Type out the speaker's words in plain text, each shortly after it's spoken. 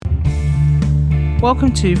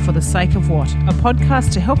Welcome to For the Sake of What, a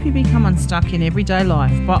podcast to help you become unstuck in everyday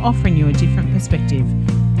life by offering you a different perspective.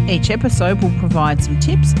 Each episode will provide some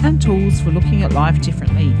tips and tools for looking at life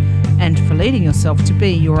differently and for leading yourself to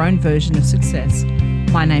be your own version of success.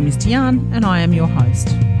 My name is Diane and I am your host.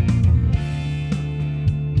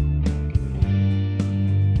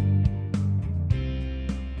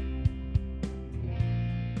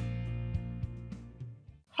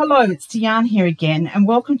 Hello, it's Diane here again, and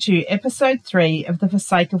welcome to episode 3 of the For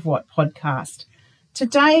Sake of What podcast.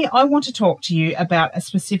 Today, I want to talk to you about a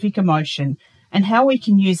specific emotion and how we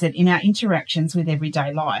can use it in our interactions with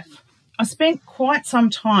everyday life. I spent quite some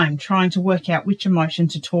time trying to work out which emotion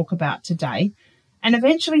to talk about today, and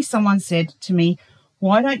eventually someone said to me,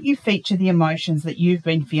 why don't you feature the emotions that you've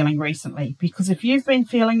been feeling recently? Because if you've been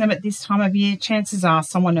feeling them at this time of year, chances are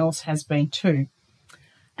someone else has been too.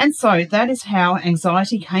 And so that is how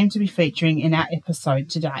anxiety came to be featuring in our episode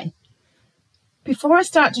today. Before I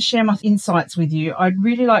start to share my insights with you, I'd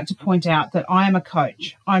really like to point out that I am a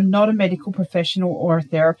coach. I'm not a medical professional or a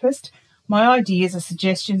therapist. My ideas are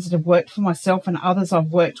suggestions that have worked for myself and others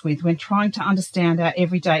I've worked with when trying to understand our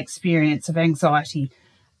everyday experience of anxiety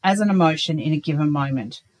as an emotion in a given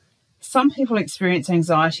moment. Some people experience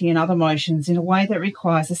anxiety and other emotions in a way that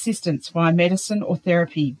requires assistance via medicine or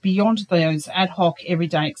therapy beyond those ad hoc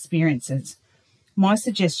everyday experiences. My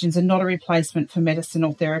suggestions are not a replacement for medicine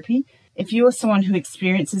or therapy. If you are someone who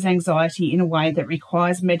experiences anxiety in a way that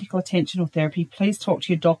requires medical attention or therapy, please talk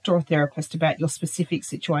to your doctor or therapist about your specific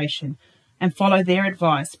situation and follow their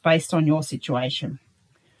advice based on your situation.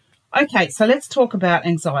 Okay, so let's talk about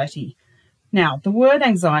anxiety. Now, the word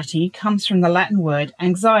anxiety comes from the Latin word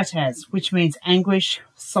anxietas, which means anguish,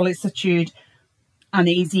 solicitude,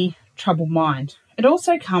 uneasy, troubled mind. It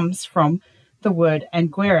also comes from the word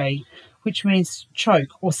anguere, which means choke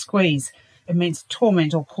or squeeze. It means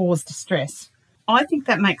torment or cause distress. I think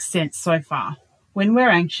that makes sense so far. When we're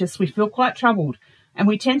anxious, we feel quite troubled, and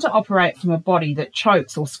we tend to operate from a body that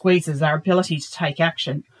chokes or squeezes our ability to take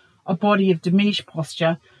action, a body of diminished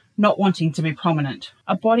posture, not wanting to be prominent,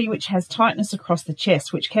 a body which has tightness across the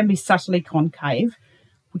chest, which can be subtly concave.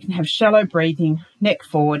 We can have shallow breathing, neck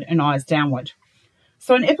forward and eyes downward.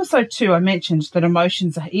 So in episode 2, I mentioned that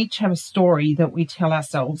emotions each have a story that we tell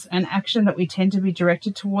ourselves, an action that we tend to be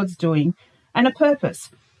directed towards doing, and a purpose.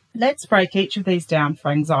 Let's break each of these down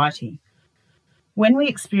for anxiety. When we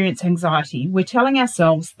experience anxiety, we're telling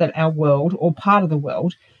ourselves that our world, or part of the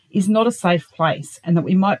world, is not a safe place and that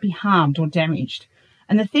we might be harmed or damaged.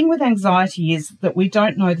 And the thing with anxiety is that we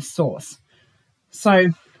don't know the source. So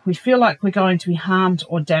we feel like we're going to be harmed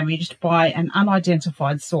or damaged by an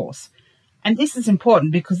unidentified source. And this is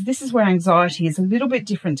important because this is where anxiety is a little bit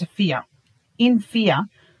different to fear. In fear,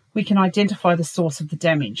 we can identify the source of the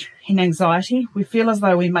damage. In anxiety, we feel as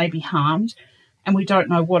though we may be harmed and we don't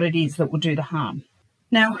know what it is that will do the harm.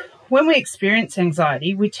 Now, when we experience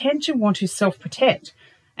anxiety, we tend to want to self-protect.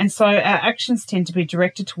 And so our actions tend to be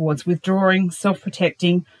directed towards withdrawing,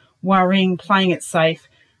 self-protecting, worrying, playing it safe,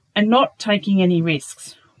 and not taking any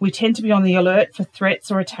risks. We tend to be on the alert for threats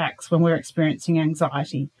or attacks when we're experiencing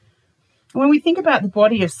anxiety. When we think about the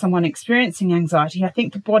body of someone experiencing anxiety, I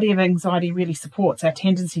think the body of anxiety really supports our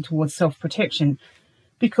tendency towards self-protection,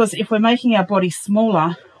 because if we're making our body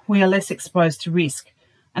smaller, we are less exposed to risk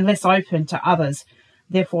and less open to others,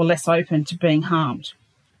 therefore less open to being harmed.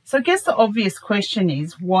 So I guess the obvious question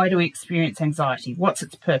is, why do we experience anxiety? What's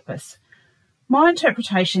its purpose? My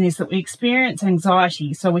interpretation is that we experience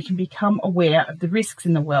anxiety so we can become aware of the risks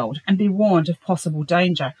in the world and be warned of possible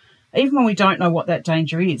danger, even when we don't know what that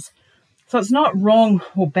danger is. So it's not wrong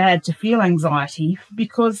or bad to feel anxiety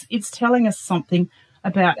because it's telling us something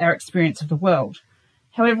about our experience of the world.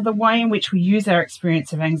 However, the way in which we use our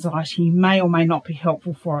experience of anxiety may or may not be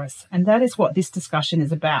helpful for us, and that is what this discussion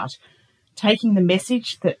is about. Taking the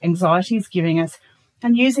message that anxiety is giving us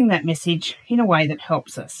and using that message in a way that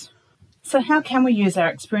helps us. So how can we use our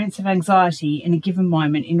experience of anxiety in a given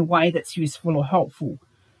moment in a way that's useful or helpful?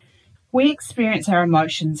 We experience our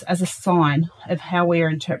emotions as a sign of how we are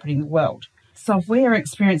interpreting the world. So if we are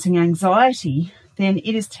experiencing anxiety, then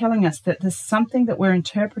it is telling us that there's something that we're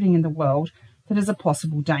interpreting in the world that is a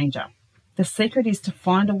possible danger. The secret is to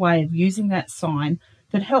find a way of using that sign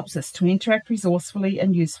that helps us to interact resourcefully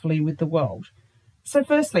and usefully with the world. So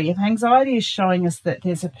firstly, if anxiety is showing us that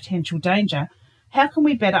there's a potential danger, how can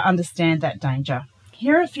we better understand that danger?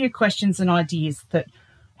 Here are a few questions and ideas that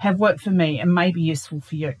have worked for me and may be useful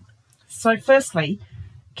for you. So firstly,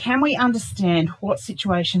 can we understand what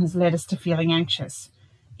situation has led us to feeling anxious?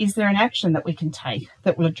 Is there an action that we can take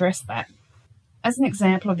that will address that? As an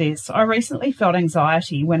example of this, I recently felt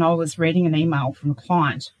anxiety when I was reading an email from a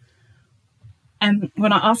client. And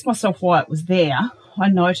when I asked myself why it was there, I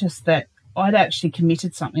noticed that I'd actually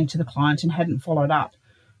committed something to the client and hadn't followed up.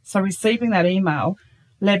 So receiving that email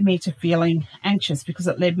led me to feeling anxious because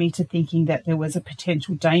it led me to thinking that there was a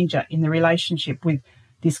potential danger in the relationship with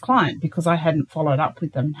this client because I hadn't followed up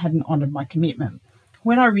with them, hadn't honoured my commitment.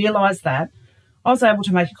 When I realised that, I was able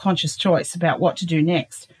to make a conscious choice about what to do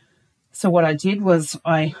next. So what I did was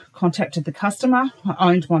I contacted the customer,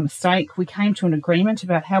 I owned my mistake, we came to an agreement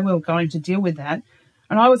about how we were going to deal with that,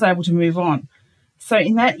 and I was able to move on. So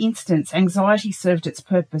in that instance, anxiety served its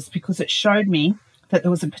purpose because it showed me that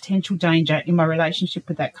there was a potential danger in my relationship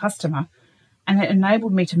with that customer, and it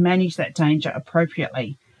enabled me to manage that danger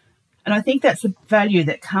appropriately. And I think that's the value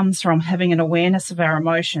that comes from having an awareness of our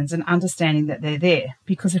emotions and understanding that they're there.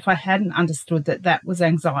 Because if I hadn't understood that that was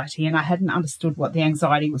anxiety and I hadn't understood what the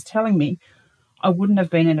anxiety was telling me, I wouldn't have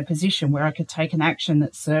been in a position where I could take an action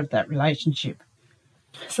that served that relationship.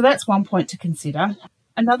 So that's one point to consider.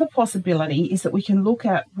 Another possibility is that we can look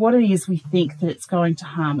at what it is we think that it's going to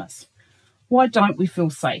harm us. Why don't we feel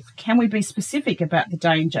safe? Can we be specific about the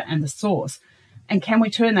danger and the source? And can we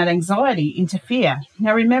turn that anxiety into fear?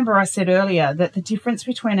 Now, remember I said earlier that the difference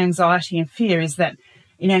between anxiety and fear is that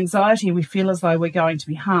in anxiety, we feel as though we're going to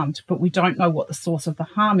be harmed, but we don't know what the source of the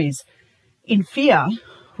harm is. In fear,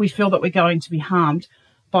 we feel that we're going to be harmed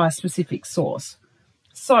by a specific source.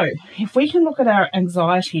 So if we can look at our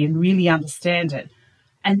anxiety and really understand it,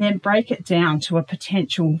 and then break it down to a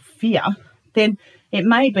potential fear, then it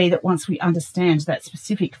may be that once we understand that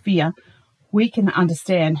specific fear, we can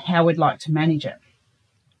understand how we'd like to manage it.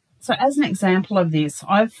 So as an example of this,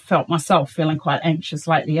 I've felt myself feeling quite anxious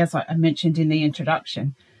lately, as I mentioned in the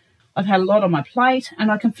introduction. I've had a lot on my plate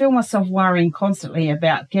and I can feel myself worrying constantly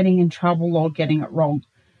about getting in trouble or getting it wrong.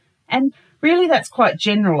 And really that's quite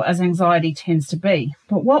general, as anxiety tends to be.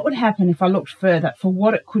 But what would happen if I looked further for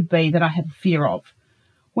what it could be that I had fear of?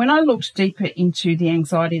 When I looked deeper into the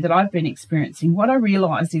anxiety that I've been experiencing, what I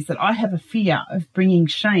realised is that I have a fear of bringing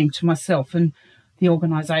shame to myself and the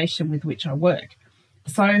organisation with which I work.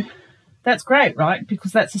 So that's great, right?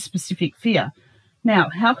 Because that's a specific fear. Now,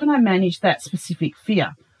 how can I manage that specific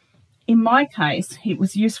fear? In my case, it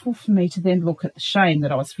was useful for me to then look at the shame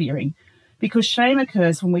that I was fearing, because shame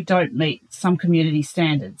occurs when we don't meet some community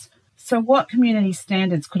standards. So what community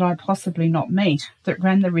standards could I possibly not meet that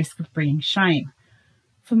ran the risk of bringing shame?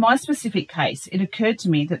 For my specific case, it occurred to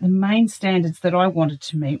me that the main standards that I wanted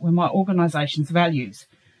to meet were my organisation's values.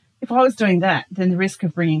 If I was doing that, then the risk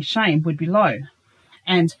of bringing shame would be low.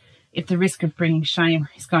 And if the risk of bringing shame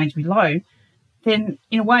is going to be low, then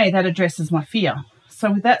in a way that addresses my fear.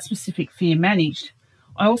 So with that specific fear managed,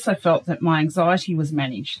 I also felt that my anxiety was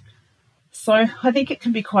managed. So I think it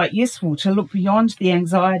can be quite useful to look beyond the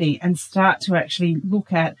anxiety and start to actually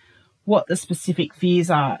look at what the specific fears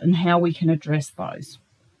are and how we can address those.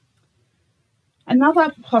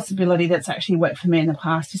 Another possibility that's actually worked for me in the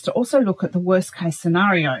past is to also look at the worst case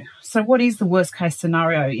scenario. So what is the worst case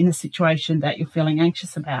scenario in the situation that you're feeling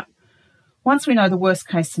anxious about? Once we know the worst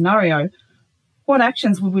case scenario, what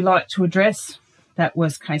actions would we like to address that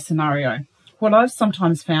worst case scenario? What I've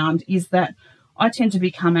sometimes found is that I tend to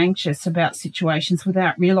become anxious about situations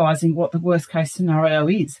without realising what the worst case scenario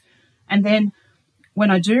is. And then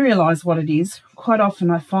when I do realise what it is, quite often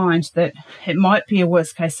I find that it might be a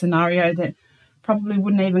worst case scenario that probably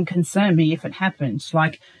wouldn't even concern me if it happened.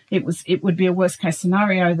 Like it would be a worst case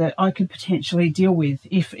scenario that I could potentially deal with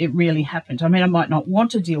if it really happened. I mean, I might not want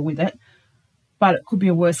to deal with it, but it could be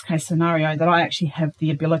a worst case scenario that I actually have the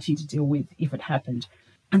ability to deal with if it happened.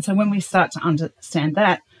 And so when we start to understand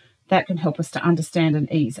that, that can help us to understand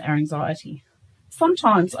and ease our anxiety.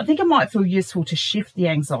 Sometimes I think it might feel useful to shift the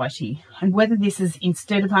anxiety, and whether this is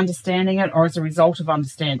instead of understanding it or as a result of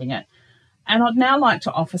understanding it. And I'd now like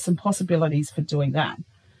to offer some possibilities for doing that.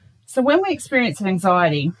 So when we experience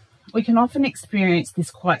anxiety, we can often experience this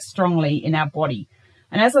quite strongly in our body.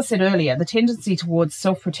 And as I said earlier, the tendency towards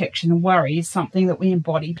self-protection and worry is something that we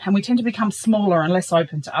embody, and we tend to become smaller and less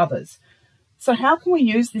open to others. So how can we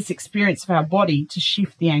use this experience of our body to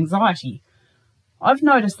shift the anxiety? I've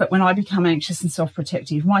noticed that when I become anxious and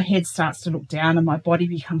self-protective, my head starts to look down and my body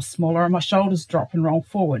becomes smaller and my shoulders drop and roll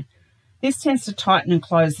forward. This tends to tighten and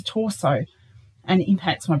close the torso and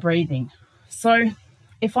impacts my breathing. So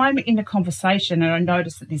if I'm in a conversation and I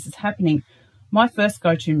notice that this is happening, my first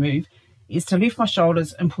go-to move is to lift my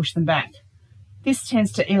shoulders and push them back. This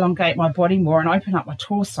tends to elongate my body more and open up my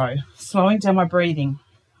torso, slowing down my breathing.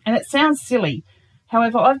 And it sounds silly.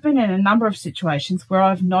 However, I've been in a number of situations where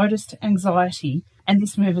I've noticed anxiety and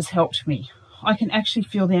this move has helped me. I can actually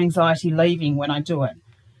feel the anxiety leaving when I do it.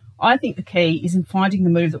 I think the key is in finding the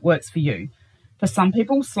move that works for you. For some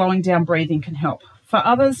people, slowing down breathing can help. For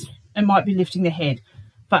others, it might be lifting the head.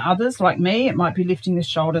 For others, like me, it might be lifting the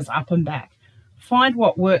shoulders up and back. Find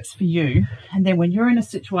what works for you, and then when you're in a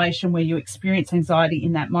situation where you experience anxiety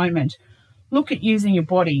in that moment, look at using your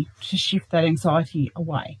body to shift that anxiety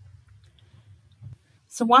away.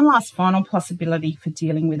 So one last final possibility for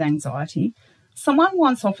dealing with anxiety. Someone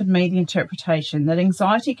once offered me the interpretation that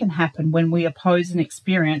anxiety can happen when we oppose an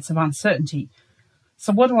experience of uncertainty.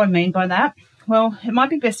 So what do I mean by that? Well, it might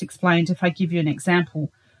be best explained if I give you an example.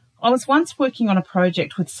 I was once working on a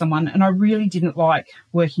project with someone and I really didn't like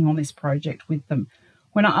working on this project with them.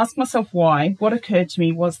 When I asked myself why, what occurred to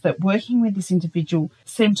me was that working with this individual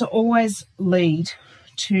seemed to always lead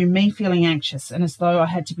to me feeling anxious and as though I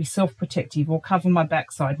had to be self-protective or cover my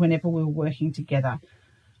backside whenever we were working together.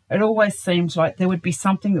 It always seemed like there would be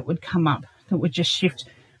something that would come up that would just shift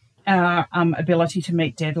our ability to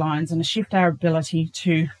meet deadlines and shift our ability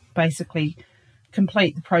to basically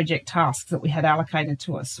complete the project tasks that we had allocated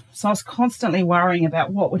to us. So I was constantly worrying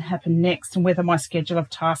about what would happen next and whether my schedule of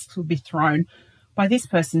tasks would be thrown by this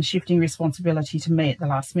person shifting responsibility to me at the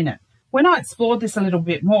last minute. When I explored this a little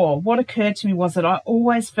bit more, what occurred to me was that I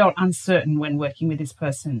always felt uncertain when working with this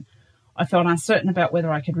person. I felt uncertain about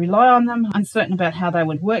whether I could rely on them, uncertain about how they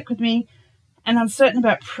would work with me, and uncertain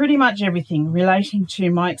about pretty much everything relating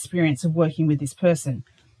to my experience of working with this person.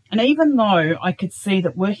 And even though I could see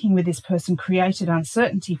that working with this person created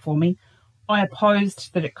uncertainty for me, I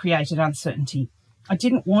opposed that it created uncertainty. I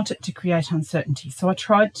didn't want it to create uncertainty, so I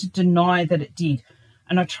tried to deny that it did,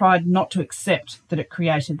 and I tried not to accept that it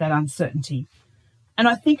created that uncertainty. And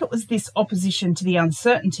I think it was this opposition to the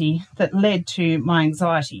uncertainty that led to my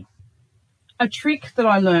anxiety. A trick that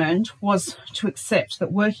I learned was to accept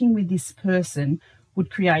that working with this person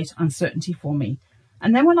would create uncertainty for me.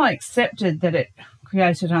 And then when I accepted that it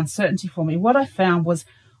created uncertainty for me, what I found was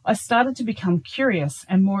I started to become curious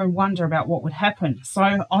and more in wonder about what would happen. So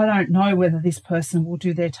I don't know whether this person will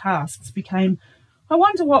do their tasks became, I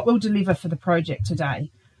wonder what we'll deliver for the project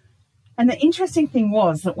today. And the interesting thing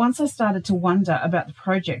was that once I started to wonder about the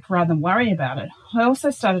project rather than worry about it, I also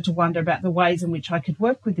started to wonder about the ways in which I could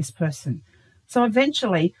work with this person. So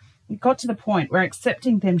eventually it got to the point where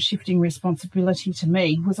accepting them shifting responsibility to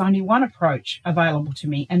me was only one approach available to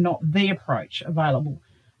me and not the approach available.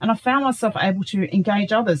 And I found myself able to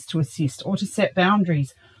engage others to assist or to set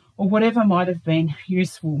boundaries or whatever might have been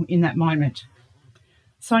useful in that moment.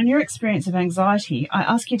 So in your experience of anxiety, I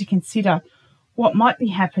ask you to consider what might be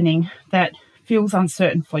happening that feels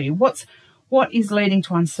uncertain for you. What is leading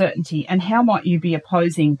to uncertainty and how might you be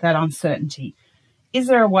opposing that uncertainty? Is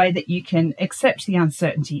there a way that you can accept the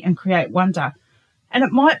uncertainty and create wonder? And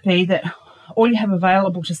it might be that all you have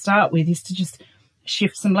available to start with is to just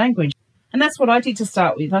shift some language. And that's what I did to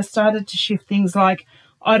start with. I started to shift things like,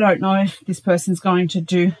 I don't know if this person's going to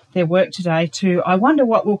do their work today, to I wonder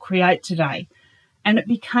what we'll create today. And it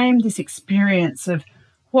became this experience of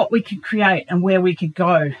what we could create and where we could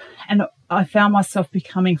go. And I found myself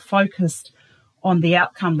becoming focused on the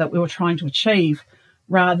outcome that we were trying to achieve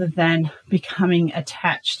rather than becoming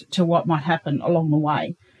attached to what might happen along the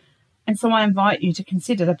way. And so I invite you to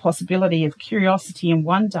consider the possibility of curiosity and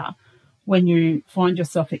wonder when you find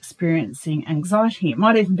yourself experiencing anxiety. It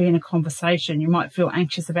might even be in a conversation. You might feel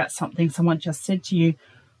anxious about something someone just said to you.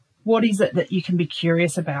 What is it that you can be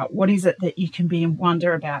curious about? What is it that you can be in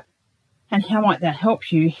wonder about? And how might that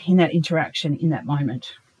help you in that interaction in that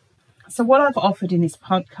moment? So what I've offered in this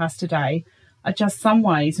podcast today are just some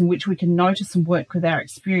ways in which we can notice and work with our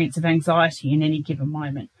experience of anxiety in any given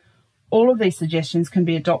moment. All of these suggestions can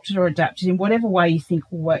be adopted or adapted in whatever way you think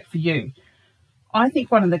will work for you. I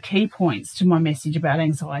think one of the key points to my message about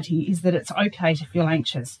anxiety is that it's okay to feel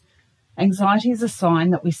anxious. Anxiety is a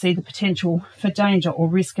sign that we see the potential for danger or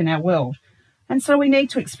risk in our world, and so we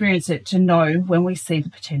need to experience it to know when we see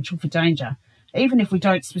the potential for danger, even if we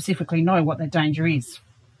don't specifically know what that danger is.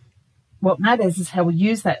 What matters is how we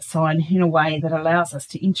use that sign in a way that allows us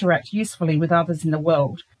to interact usefully with others in the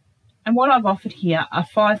world. And what I've offered here are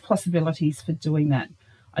 5 possibilities for doing that.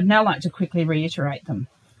 I'd now like to quickly reiterate them.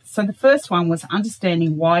 So the first one was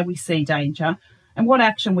understanding why we see danger and what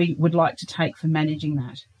action we would like to take for managing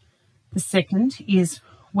that. The second is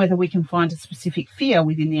whether we can find a specific fear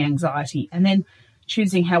within the anxiety and then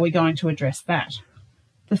choosing how we're going to address that.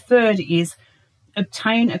 The third is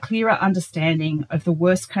obtain a clearer understanding of the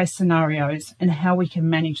worst case scenarios and how we can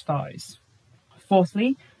manage those.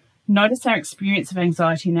 Fourthly, notice our experience of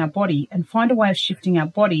anxiety in our body and find a way of shifting our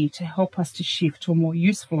body to help us to shift to a more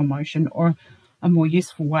useful emotion or a more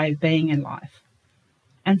useful way of being in life.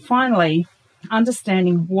 And finally,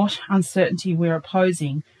 understanding what uncertainty we're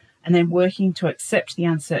opposing and then working to accept the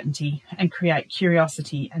uncertainty and create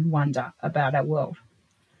curiosity and wonder about our world.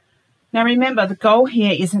 Now remember, the goal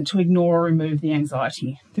here isn't to ignore or remove the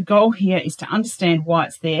anxiety. The goal here is to understand why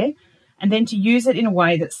it's there and then to use it in a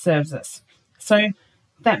way that serves us. So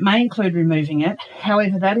that may include removing it.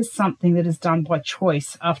 However, that is something that is done by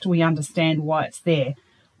choice after we understand why it's there.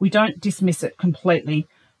 We don't dismiss it completely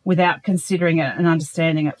without considering it and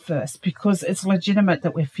understanding it first, because it's legitimate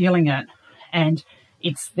that we're feeling it, and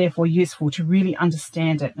it's therefore useful to really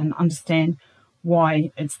understand it and understand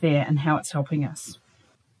why it's there and how it's helping us.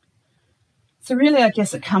 So really, I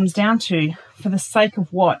guess it comes down to, for the sake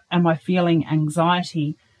of what am I feeling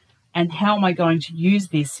anxiety, and how am I going to use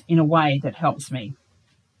this in a way that helps me?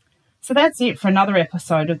 So that's it for another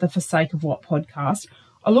episode of the For Sake of What podcast.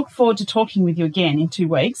 I look forward to talking with you again in 2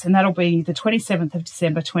 weeks, and that'll be the 27th of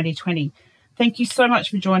December 2020. Thank you so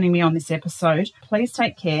much for joining me on this episode. Please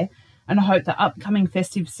take care, and I hope the upcoming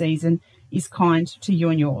festive season is kind to you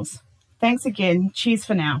and yours. Thanks again. Cheers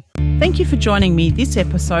for now. Thank you for joining me this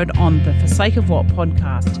episode on the For Sake of What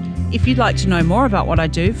podcast. If you'd like to know more about what I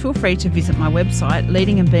do, feel free to visit my website,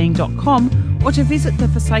 leadingandbeing.com, or to visit the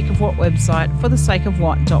For Sake of What website,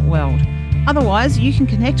 forthesakeofwhat.world. Otherwise, you can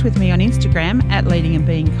connect with me on Instagram at Leading and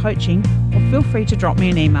Being Coaching, or feel free to drop me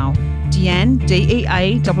an email, Deanne,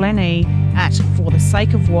 DEANNE, at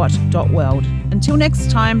forthesakeofwhat.world. Until next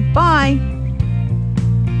time, bye!